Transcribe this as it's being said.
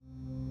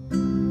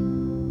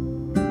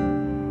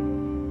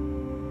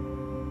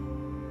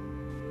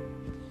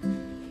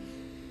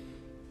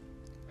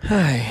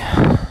Hi.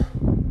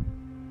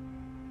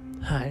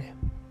 Hi.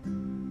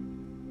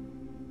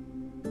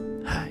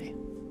 Hi.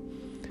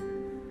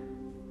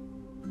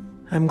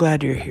 I'm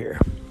glad you're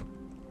here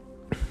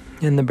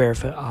in the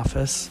Barefoot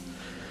office,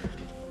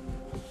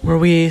 where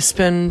we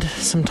spend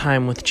some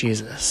time with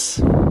Jesus.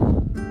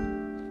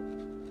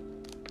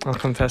 I'll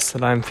confess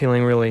that I'm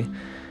feeling really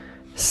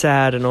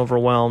sad and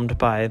overwhelmed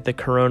by the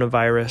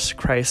coronavirus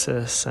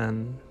crisis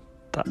and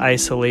the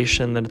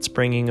isolation that it's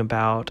bringing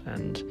about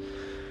and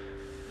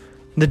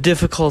the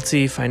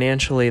difficulty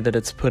financially that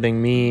it's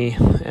putting me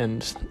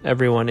and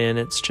everyone in.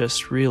 It's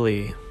just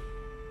really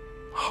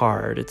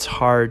hard. It's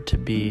hard to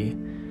be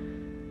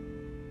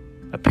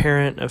a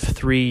parent of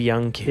 3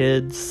 young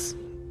kids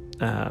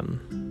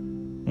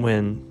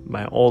when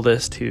my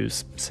oldest,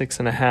 who's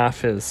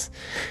 6.5, is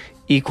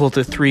equal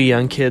to 3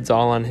 young kids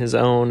all on his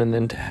own, and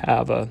then to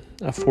have a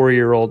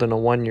 4-year-old and a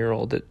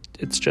 1-year-old.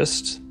 It's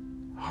just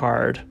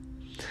hard.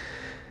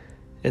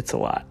 It's a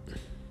lot.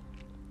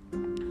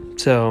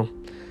 So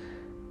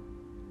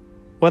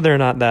whether or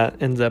not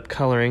that ends up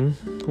coloring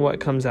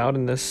what comes out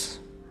in this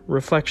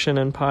reflection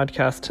and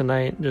podcast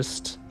tonight,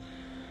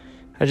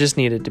 I just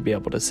needed to be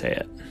able to say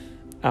it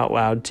out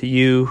loud to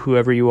you,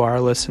 whoever you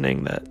are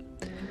listening, that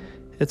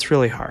it's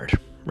really hard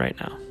right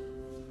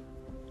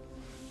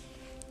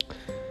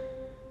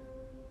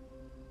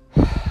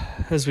now.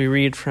 As we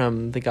read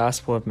from the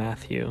Gospel of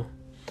Matthew,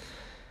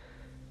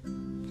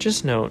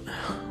 just note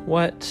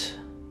what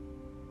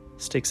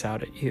sticks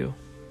out at you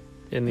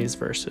in these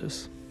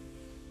verses.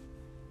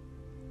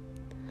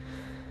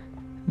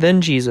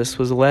 Then Jesus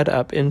was led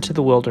up into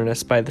the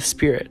wilderness by the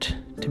Spirit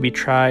to be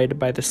tried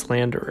by the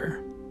slanderer.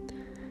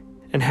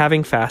 And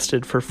having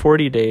fasted for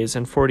 40 days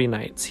and 40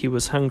 nights, he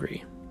was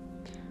hungry.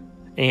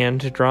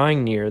 And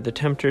drawing near, the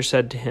tempter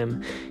said to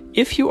him,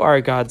 "If you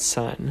are God's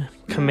son,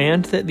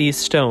 command that these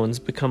stones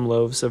become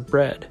loaves of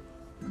bread."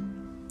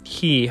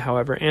 He,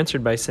 however,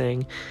 answered by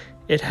saying,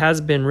 "It has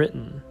been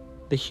written,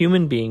 the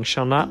human being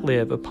shall not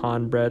live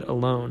upon bread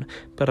alone,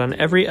 but on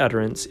every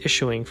utterance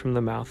issuing from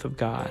the mouth of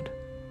God."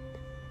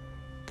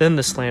 Then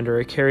the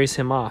slanderer carries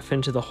him off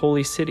into the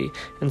holy city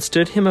and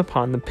stood him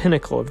upon the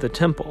pinnacle of the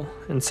temple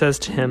and says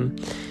to him,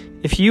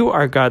 "If you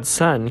are God's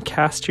son,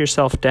 cast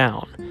yourself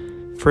down,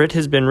 for it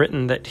has been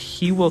written that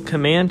he will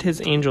command his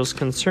angels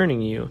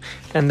concerning you,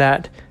 and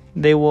that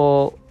they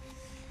will..."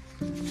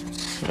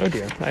 Oh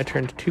dear, I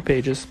turned 2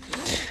 pages.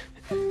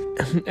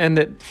 "And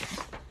that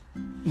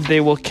they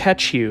will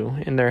catch you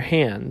in their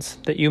hands,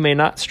 that you may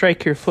not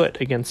strike your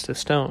foot against a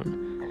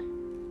stone."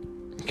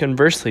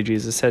 Conversely,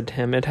 Jesus said to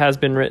him, "It has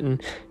been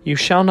written, you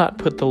shall not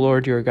put the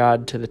Lord your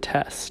God to the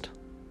test."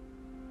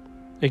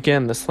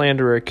 Again, the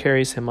slanderer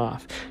carries him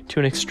off to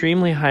an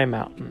extremely high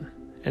mountain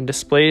and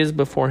displays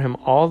before him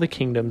all the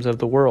kingdoms of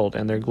the world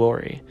and their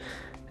glory,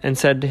 and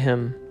said to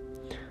him,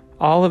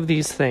 "All of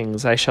these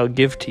things I shall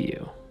give to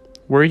you,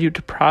 were you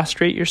to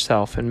prostrate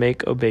yourself and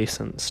make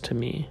obeisance to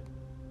me."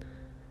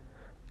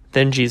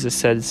 Then Jesus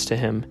says to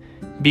him,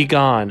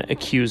 "Begone,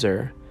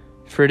 accuser,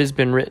 for it has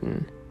been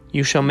written,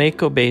 you shall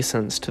make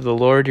obeisance to the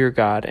Lord your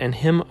God, and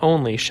him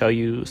only shall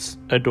you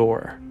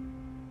adore."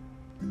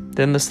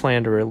 Then the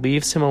slanderer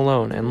leaves him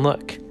alone, and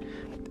look,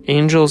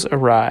 angels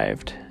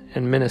arrived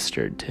and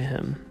ministered to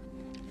him.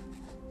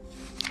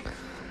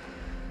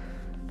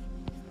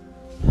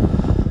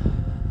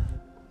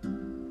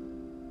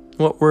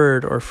 What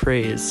word or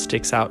phrase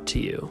sticks out to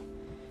you?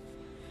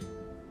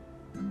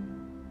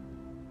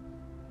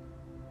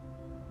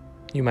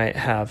 You might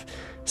have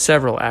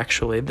several,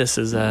 actually. This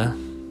is a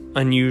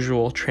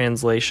unusual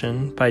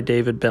translation by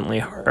David Bentley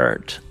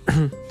Hart.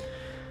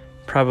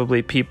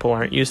 Probably people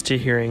aren't used to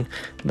hearing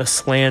the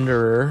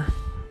slanderer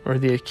or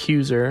the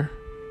accuser.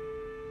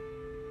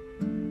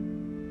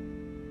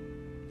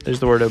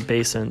 There's the word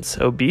obeisance.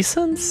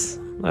 Obeisance?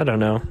 I don't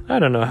know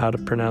how to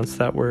pronounce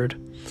that word.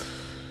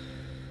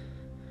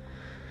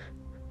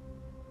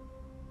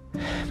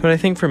 But I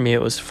think for me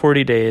it was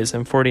 40 days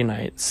and 40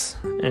 nights,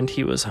 and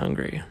he was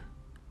hungry.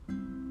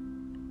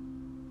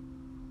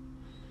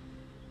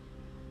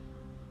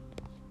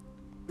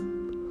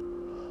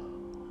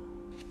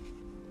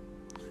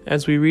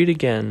 As we read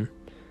again,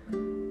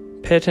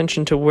 pay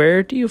attention to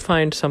where do you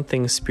find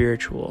something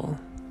spiritual?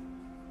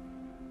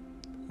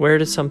 Where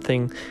does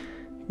something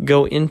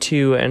go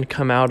into and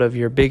come out of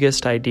your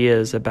biggest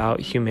ideas about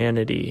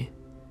humanity,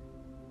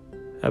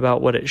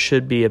 about what it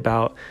should be,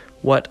 about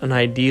what an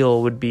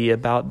ideal would be,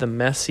 about the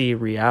messy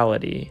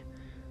reality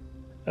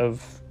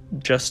of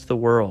just the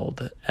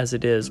world as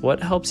it is?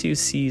 What helps you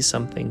see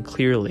something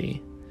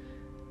clearly?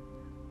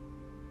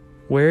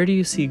 Where do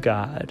you see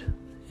God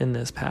in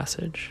this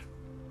passage?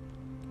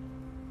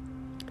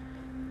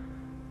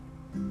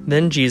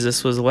 Then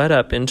Jesus was led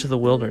up into the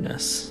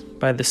wilderness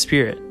by the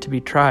Spirit to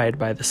be tried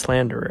by the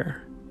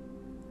slanderer.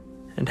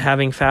 And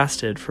having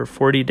fasted for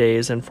 40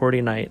 days and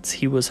 40 nights,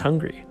 he was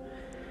hungry.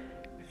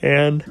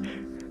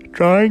 And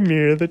drawing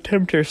near, the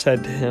tempter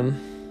said to him,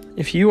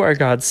 "If you are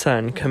God's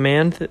son,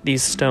 command that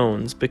these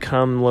stones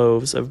become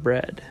loaves of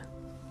bread."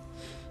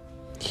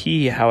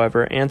 He,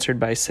 however, answered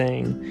by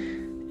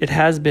saying, "It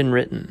has been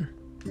written,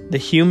 The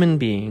human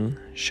being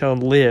shall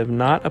live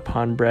not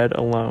upon bread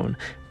alone,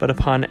 but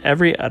upon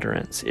every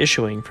utterance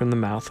issuing from the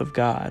mouth of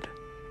God.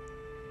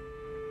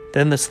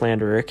 Then the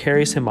slanderer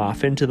carries him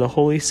off into the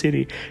holy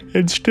city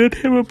and stood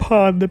him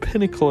upon the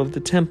pinnacle of the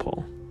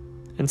temple,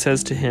 and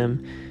says to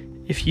him,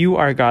 If you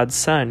are God's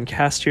son,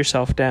 cast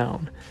yourself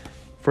down,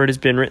 for it has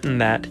been written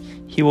that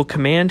he will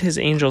command his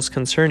angels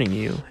concerning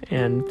you,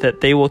 and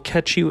that they will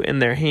catch you in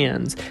their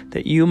hands,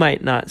 that you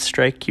might not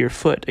strike your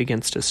foot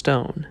against a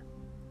stone.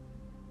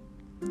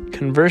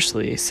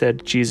 Conversely,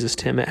 said Jesus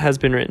to him, it has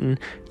been written,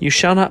 You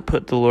shall not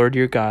put the Lord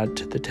your God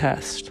to the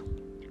test.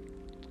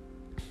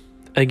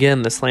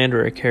 Again, the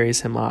slanderer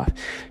carries him off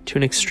to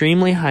an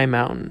extremely high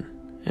mountain,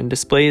 and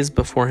displays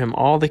before him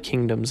all the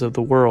kingdoms of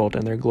the world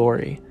and their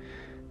glory,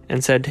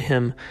 and said to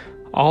him,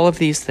 All of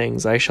these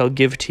things I shall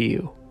give to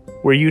you,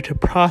 were you to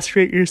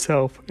prostrate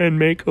yourself and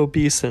make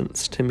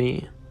obeisance to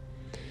me.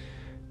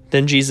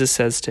 Then Jesus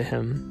says to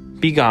him,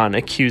 Begone,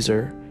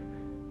 accuser,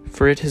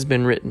 for it has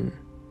been written,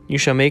 You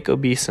shall make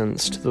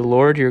obeisance to the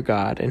Lord your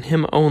God, and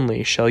him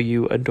only shall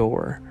you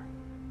adore.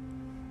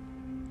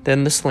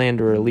 Then the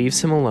slanderer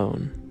leaves him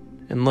alone,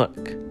 and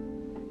look,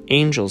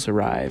 angels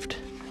arrived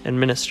and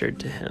ministered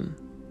to him.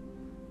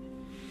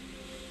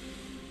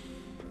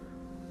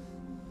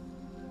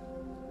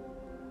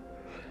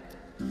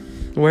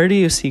 Where do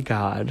you see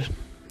God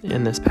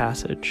in this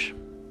passage?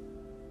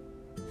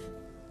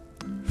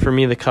 For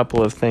me, the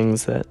couple of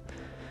things that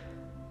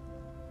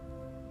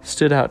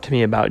stood out to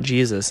me about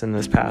Jesus in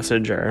this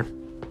passage are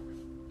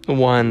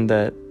one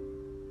that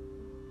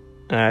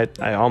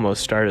I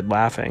almost started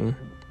laughing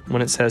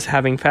when it says,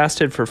 having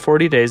fasted for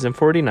 40 days and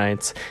 40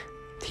 nights,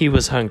 he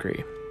was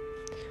hungry.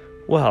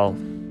 Well,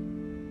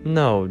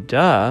 no,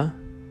 duh.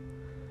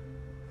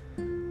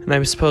 And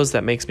I suppose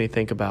that makes me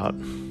think about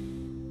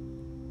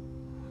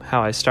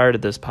how I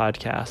started this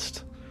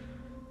podcast,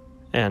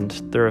 and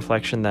the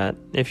reflection that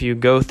if you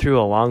go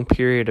through a long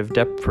period of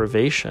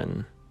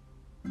deprivation,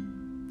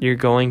 you're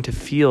going to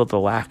feel the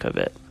lack of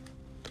it.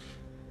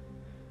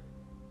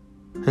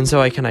 And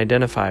so I can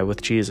identify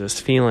with Jesus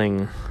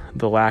feeling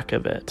the lack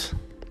of it.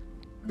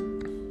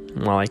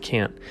 While I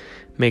can't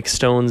make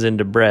stones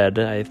into bread,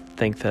 I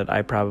think that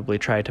I probably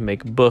try to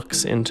make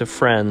books into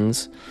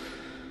friends.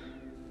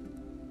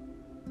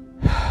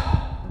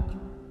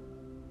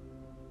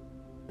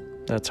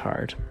 That's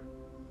hard.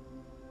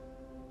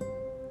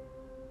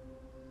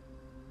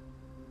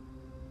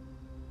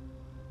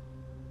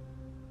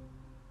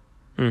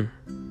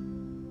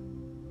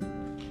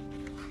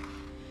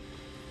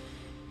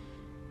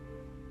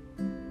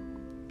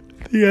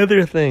 The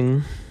other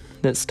thing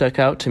that stuck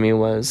out to me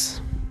was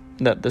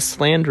that the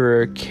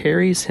slanderer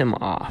carries him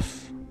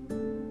off.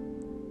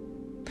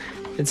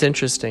 It's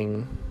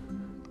interesting,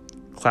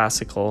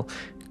 classical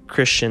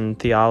Christian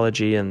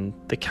theology and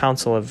the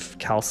Council of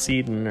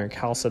Chalcedon or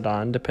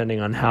Chalcedon, depending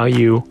on how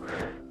you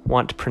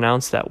want to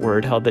pronounce that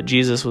word, held that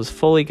Jesus was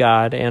fully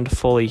God and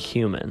fully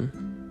human.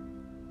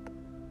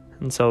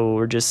 And so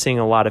we're just seeing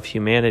a lot of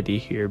humanity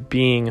here,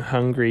 being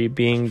hungry,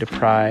 being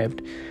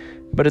deprived.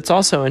 But it's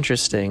also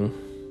interesting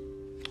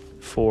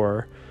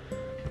for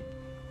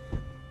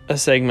a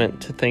segment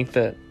to think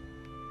that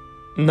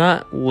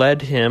not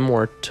led him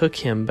or took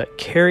him, but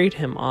carried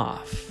him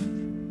off.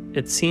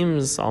 It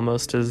seems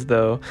almost as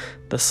though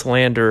the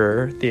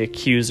slanderer, the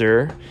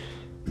accuser,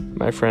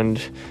 my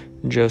friend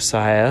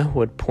Josiah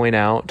would point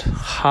out,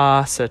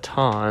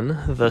 Satan,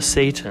 the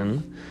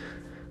Satan,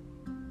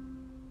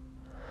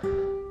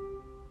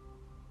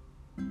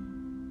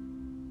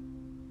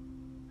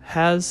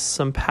 has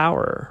some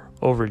power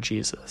over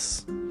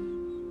Jesus.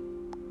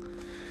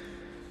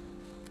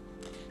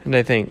 And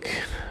I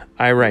think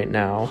I right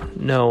now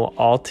know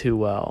all too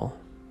well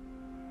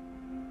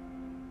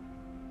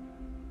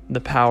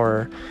the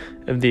power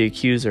of the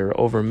accuser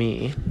over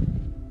me.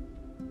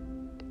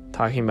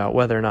 Talking about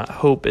whether or not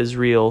hope is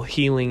real,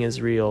 healing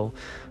is real,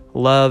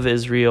 love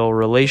is real,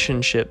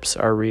 relationships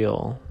are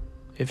real.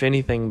 If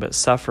anything but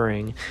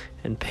suffering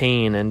and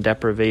pain and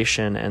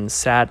deprivation and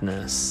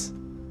sadness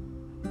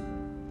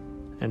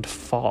and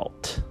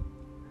fault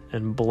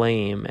and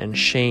blame and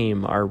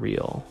shame are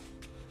real.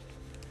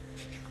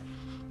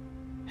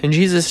 And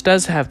Jesus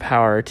does have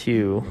power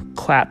to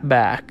clap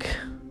back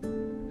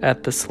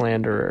at the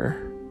slanderer,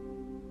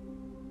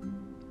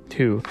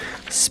 who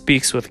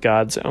speaks with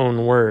God's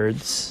own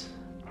words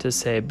to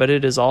say, but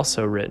it is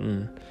also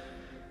written.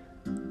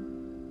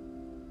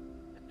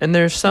 And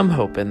there's some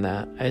hope in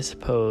that, I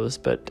suppose,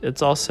 but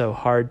it's also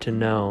hard to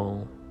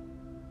know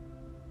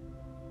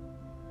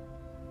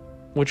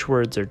which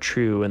words are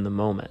true in the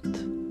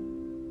moment.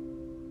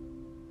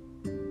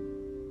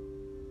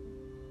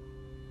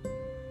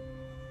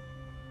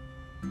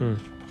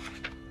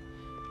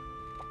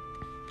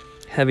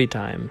 Heavy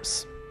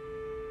times.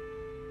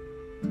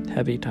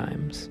 Heavy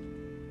times.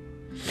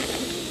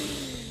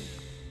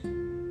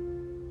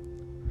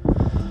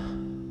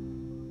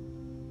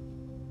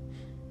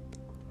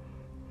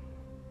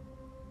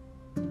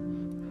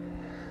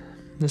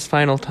 This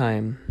final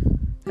time,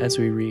 as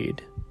we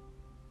read,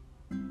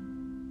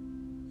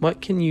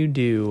 what can you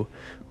do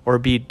or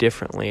be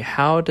differently?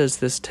 How does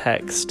this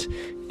text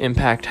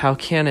how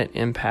can it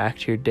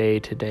impact your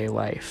day-to-day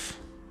life?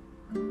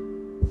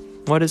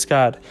 What is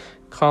God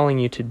calling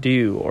you to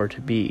do or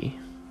to be?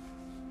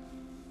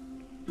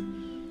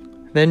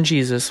 Then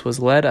Jesus was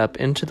led up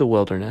into the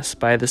wilderness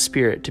by the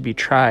Spirit to be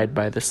tried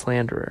by the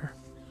slanderer.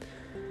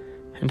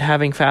 And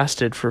having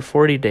fasted for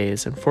 40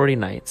 days and 40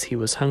 nights, he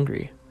was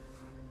hungry.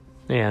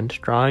 And,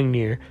 drawing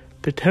near,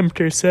 the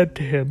tempter said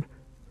to him,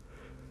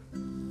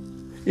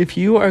 "If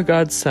you are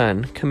God's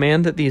Son,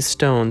 command that these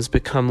stones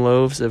become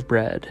loaves of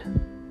bread."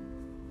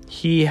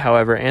 He,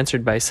 however,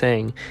 answered by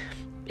saying,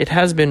 "It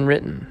has been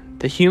written,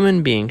 the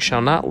human being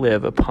shall not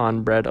live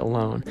upon bread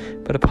alone,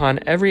 but upon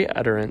every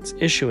utterance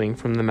issuing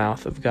from the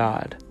mouth of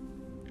God."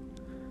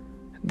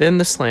 Then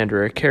the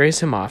slanderer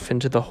carries him off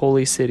into the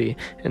holy city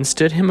and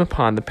stood him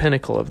upon the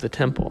pinnacle of the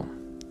temple,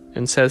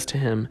 and says to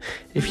him,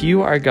 "If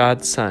you are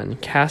God's Son,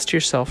 cast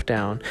yourself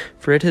down,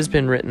 for it has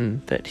been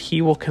written that he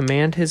will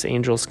command his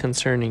angels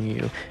concerning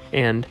you,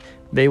 and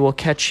they will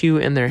catch you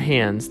in their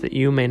hands, that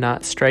you may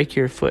not strike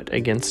your foot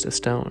against a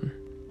stone."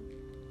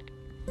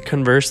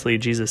 Conversely,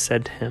 Jesus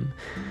said to him,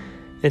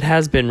 "It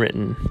has been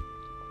written,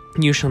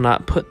 you shall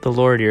not put the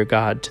Lord your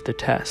God to the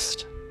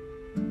test."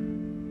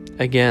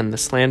 Again, the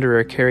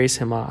slanderer carries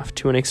him off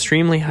to an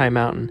extremely high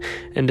mountain,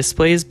 and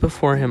displays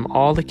before him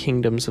all the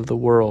kingdoms of the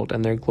world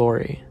and their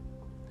glory,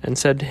 and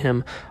said to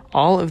him,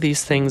 "All of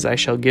these things I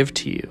shall give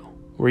to you,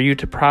 were you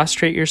to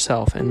prostrate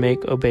yourself and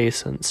make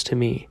obeisance to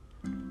me."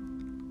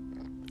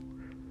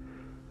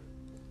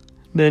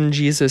 Then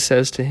Jesus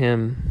says to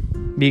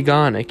him,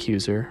 "Begone,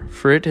 accuser,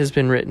 for it has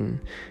been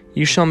written,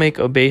 you shall make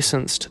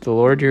obeisance to the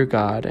Lord your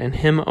God, and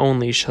him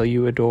only shall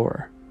you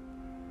adore."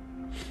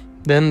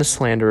 Then the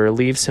slanderer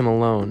leaves him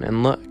alone,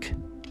 and look,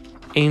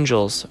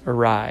 angels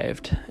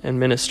arrived and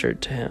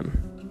ministered to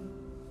him.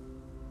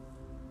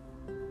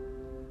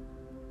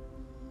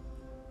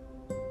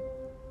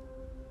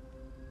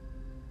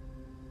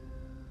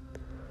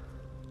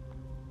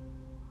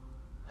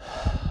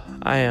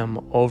 I am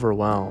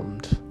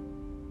overwhelmed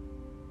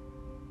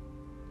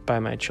by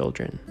my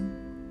children.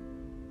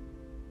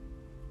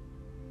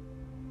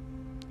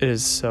 It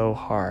is so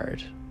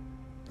hard.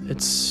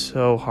 It's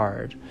so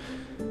hard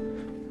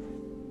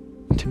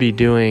to be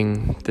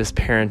doing this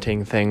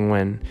parenting thing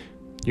when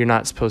you're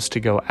not supposed to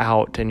go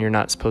out and you're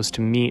not supposed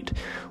to meet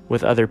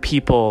with other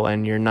people,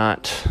 and you're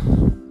not,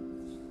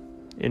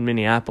 in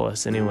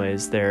Minneapolis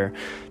anyways, they're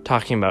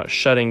talking about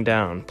shutting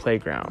down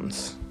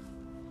playgrounds.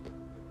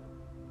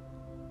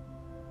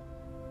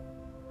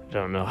 I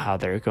don't know how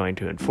they're going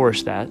to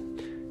enforce that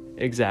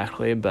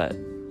exactly, but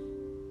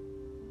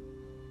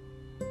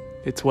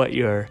it's what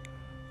you're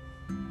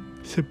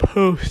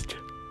supposed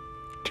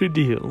to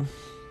do.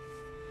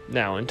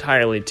 Now,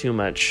 entirely too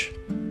much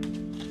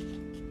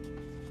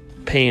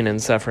pain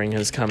and suffering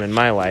has come in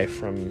my life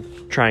from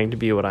trying to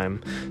be what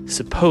I'm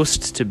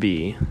supposed to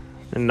be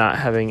and not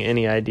having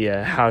any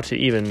idea how to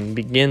even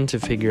begin to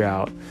figure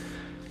out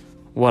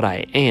what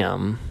I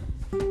am.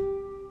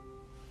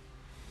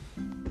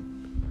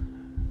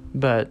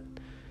 But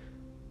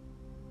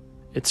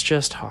it's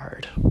just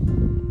hard.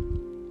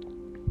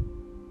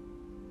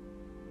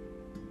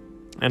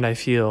 And I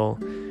feel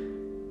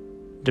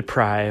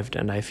deprived,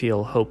 and I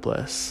feel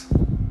hopeless.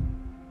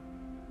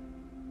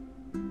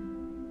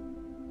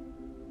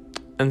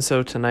 And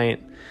so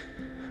tonight,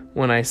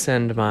 when I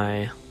send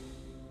my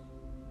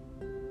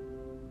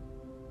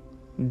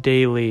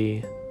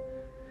daily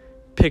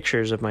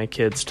pictures of my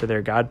kids to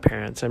their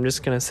godparents, I'm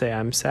just going to say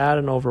I'm sad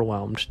and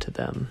overwhelmed to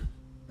them.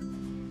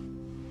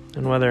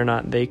 And whether or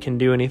not they can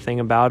do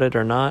anything about it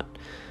or not,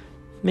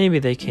 maybe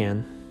they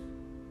can.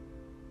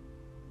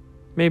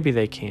 Maybe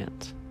they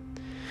can't.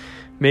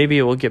 Maybe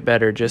it will get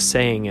better just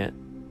saying it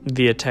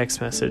via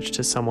text message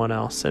to someone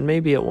else, and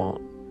maybe it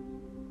won't.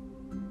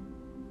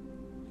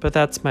 But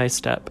that's my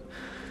step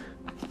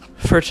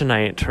for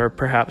tonight, or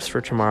perhaps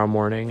for tomorrow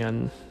morning,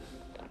 and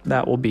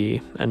that will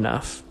be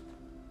enough.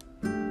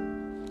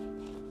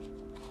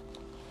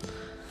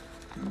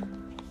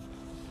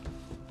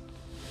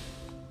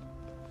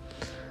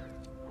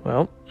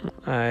 Well,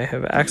 I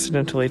have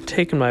accidentally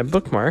taken my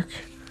bookmark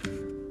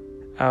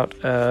out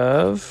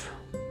of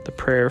the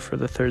prayer for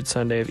the third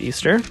Sunday of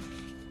Easter. You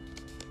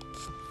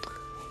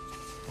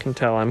can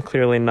tell I'm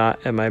clearly not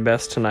at my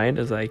best tonight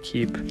as I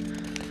keep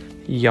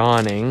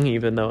yawning,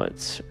 even though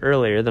it's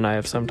earlier than I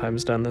have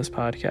sometimes done this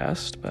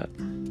podcast, but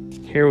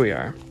here we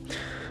are.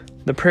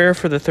 The prayer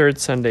for the third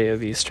Sunday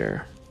of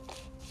Easter.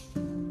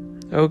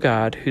 O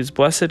God, whose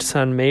blessed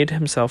Son made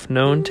himself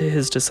known to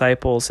his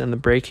disciples in the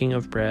breaking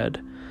of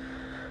bread,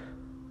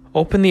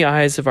 open the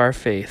eyes of our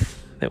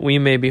faith, that we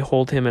may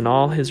behold him in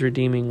all his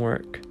redeeming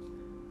work,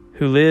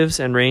 who lives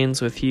and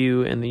reigns with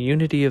you in the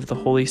unity of the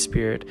Holy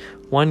Spirit,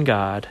 one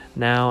God,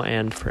 now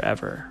and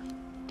forever.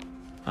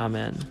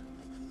 Amen.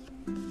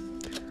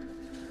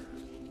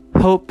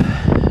 Hope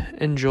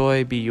and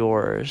joy be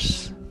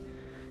yours,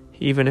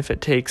 even if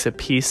it takes a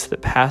peace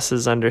that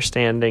passes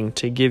understanding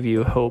to give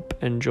you hope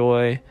and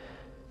joy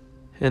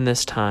in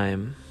this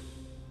time.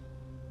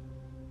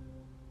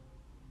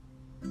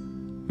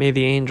 May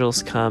the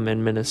angels come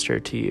and minister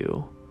to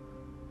you.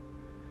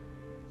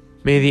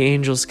 May the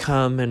angels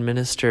come and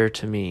minister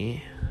to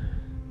me.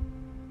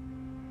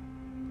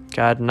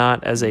 God,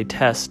 not as a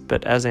test,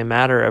 but as a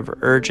matter of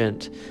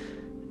urgent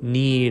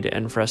need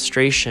and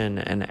frustration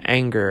and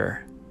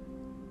anger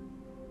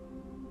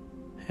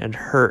and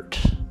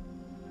hurt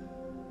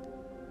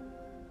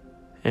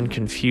and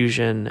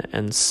confusion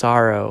and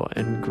sorrow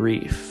and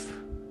grief.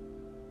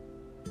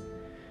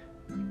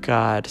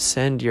 God,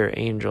 send your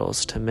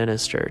angels to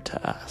minister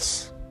to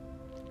us.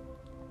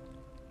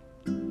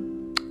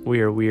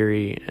 We are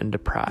weary and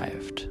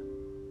deprived.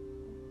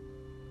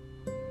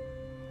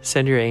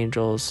 Send your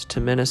angels to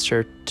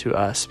minister to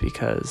us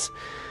because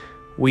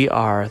we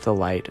are the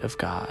light of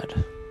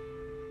God.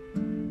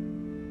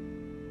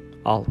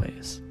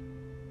 Always.